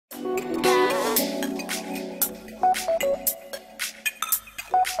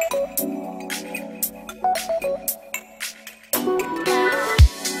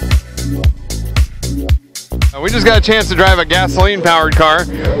We just got a chance to drive a gasoline-powered car.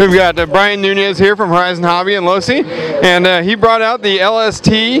 We've got Brian Nuñez here from Horizon Hobby in Losi, and he brought out the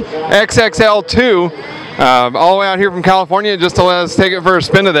LST-XXL2 all the way out here from California just to let us take it for a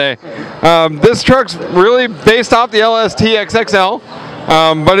spin today. This truck's really based off the LST-XXL.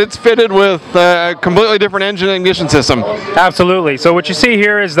 But it's fitted with a completely different engine and ignition system. Absolutely. So what you see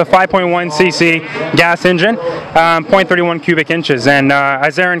here is the 5.1 cc gas engine, 0.31 cubic inches. And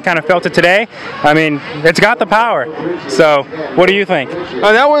as Aaron kind of felt it today, I mean, it's got the power. So what do you think?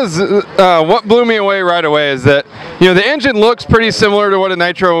 That was what blew me away right away, is that, you know, the engine looks pretty similar to what a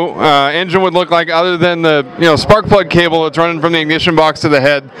nitro engine would look like, other than the, you know, spark plug cable that's running from the ignition box to the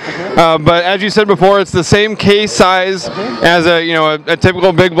head. But as you said before, it's the same case size as a, you know, a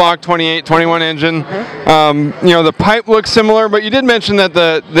typical big block 28, 21 engine. You know, the pipe looks similar, but you did mention that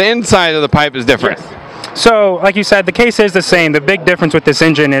the inside of the pipe is different. Yes. So, like you said, the case is the same. The big difference with this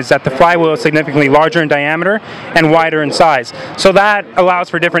engine is that the flywheel is significantly larger in diameter and wider in size. So that allows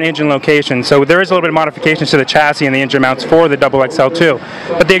for different engine locations. So there is a little bit of modifications to the chassis and the engine mounts for the XXL2.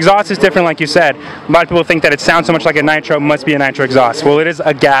 But the exhaust is different, like you said. A lot of people think that it sounds so much like a nitro, must be a nitro exhaust. Well, it is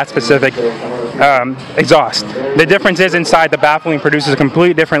a gas-specific exhaust. The difference is inside the baffling produces a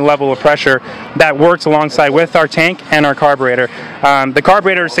completely different level of pressure that works alongside with our tank and our carburetor. The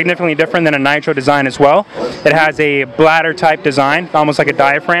carburetor is significantly different than a nitro design as well. It has a bladder type design, almost like a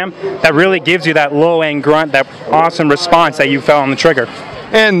diaphragm, that really gives you that low end grunt, that awesome response that you felt on the trigger.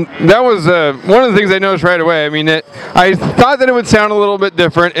 And that was one of the things I noticed right away. I mean, I thought that it would sound a little bit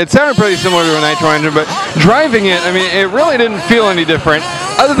different. It sounded pretty similar to a nitro engine, but driving it, I mean, it really didn't feel any different,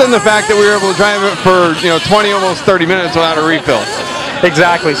 other than the fact that we were able to drive it for, you know, 20, almost 30 minutes without a refill.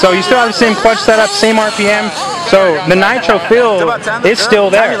 Exactly. So you still have the same clutch setup, same RPM. So the nitro feel is still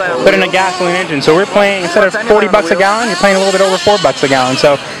there, but in a gasoline engine. So we're playing, instead of 40 bucks a gallon, you're paying a little bit over 4 bucks a gallon.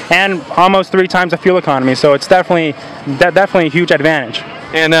 So, and almost 3 times the fuel economy. So it's definitely a huge advantage.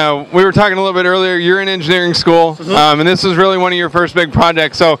 And we were talking a little bit earlier, you're in engineering school, and this was really one of your first big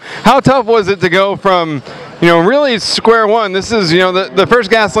projects. So how tough was it to go from, you know, really square one? This is, you know, the first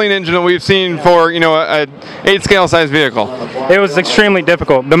gasoline engine that we've seen for, you know, a 8 scale size vehicle. It was extremely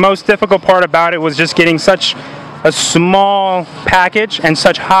difficult. The most difficult part about it was just getting such a small package and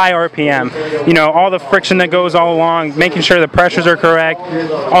such high RPM. You know, all the friction that goes all along, making sure the pressures are correct.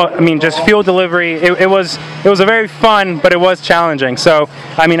 I mean, just fuel delivery. It was a very fun, but it was challenging. So,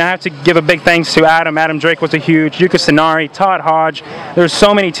 I mean, I have to give a big thanks to Adam. Adam Drake was a huge, Yuka Sonari, Todd Hodge. There's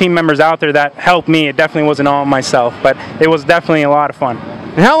so many team members out there that helped me. It definitely wasn't all myself, but it was definitely a lot of fun.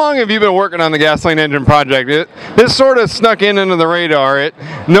 And how long have you been working on the gasoline engine project? This sort of snuck in under the radar.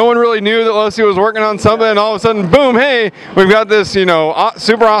 No one really knew that Losi was working on something, and all of a sudden, boom, hey, we've got this, you know,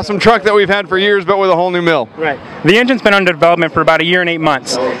 super awesome truck that we've had for years, but with a whole new mill. Right. The engine's been under development for about 1 year and 8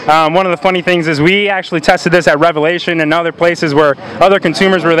 months. One of the funny things is we actually tested this at Revelation and other places where other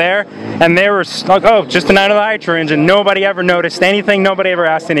consumers were there, and they were like, oh, just another nitro engine. Nobody ever noticed anything. Nobody ever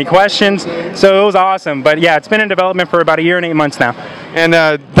asked any questions. So it was awesome. But yeah, it's been in development for about 1 year and 8 months now. And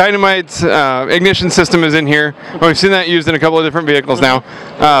Dynamite's ignition system is in here. We've seen that used in a couple of different vehicles now.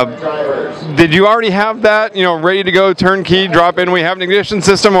 Did you already have that, you know, ready to go, turnkey, drop in, we have an ignition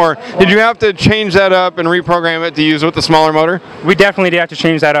system, or did you have to change that up and reprogram it to use with the smaller motor? We definitely did have to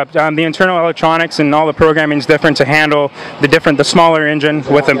change that up. The internal electronics and all the programming is different to handle the smaller engine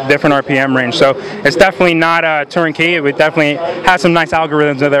with a different RPM range. So it's definitely not a turnkey. It definitely has some nice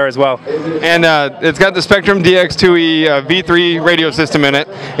algorithms there as well. And it's got the Spectrum DX2E V3 radio system in it,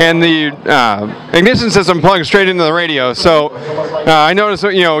 and the ignition system plugs straight into the radio. So I noticed,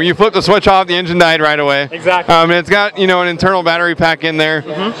 you know, you flip the switch off, the engine died right away. Exactly. And it's got, you know, an internal battery pack in there,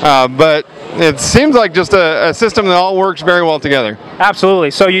 but it seems like just a system that all works very well together.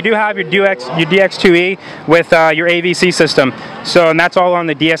 Absolutely. So you do have your DX2E with your AVC system. So, and that's all on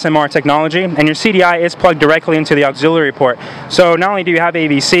the DSMR technology, and your CDI is plugged directly into the auxiliary port. So not only do you have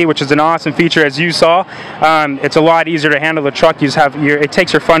AVC, which is an awesome feature as you saw, it's a lot easier to handle the truck. It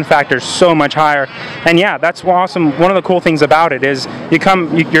takes your fun factor so much higher. And yeah, that's awesome. One of the cool things about it is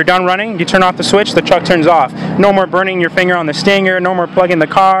you're done running, you turn off the switch, the truck turns off. No more burning your finger on the stinger, no more plugging the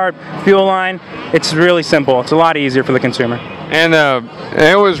carb, fuel line. It's really simple. It's a lot easier for the consumer. And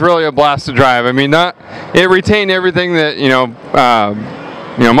it was really a blast to drive. I mean, it retained everything that, you know,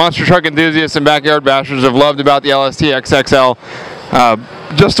 monster truck enthusiasts and backyard bashers have loved about the LST-XXL.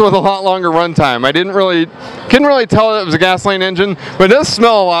 just with a lot longer runtime. I couldn't really tell that it was a gasoline engine, but it does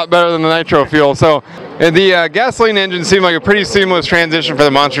smell a lot better than the nitro fuel. So the gasoline engine seemed like a pretty seamless transition for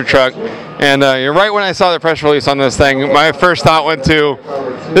the monster truck. And right when I saw the press release on this thing, my first thought went to,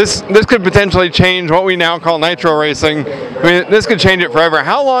 this could potentially change what we now call nitro racing. I mean, this could change it forever.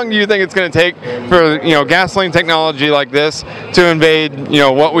 How long do you think it's going to take for gasoline technology like this to invade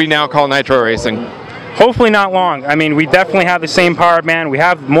what we now call nitro racing? Hopefully not long. I mean, we definitely have the same power band. We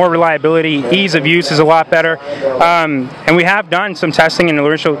have more reliability. Ease of use is a lot better. And we have done some testing, and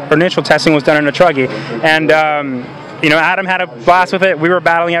initial testing was done in a Truggy. And Adam had a blast with it. We were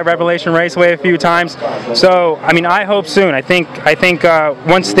battling at Revelation Raceway a few times. So, I mean, I hope soon. I think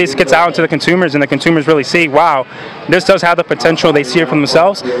once this gets out to the consumers and the consumers really see, wow, this does have the potential, they see it for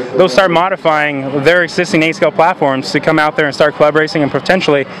themselves, they'll start modifying their existing 8-scale platforms to come out there and start club racing, and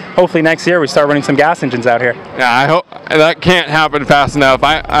potentially, hopefully next year, we start running some gas engines out here. Yeah, I hope that can't happen fast enough.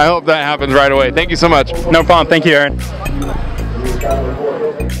 I hope that happens right away. Thank you so much. No problem. Thank you, Aaron.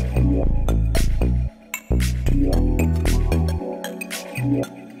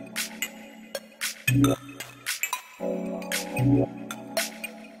 Yeah.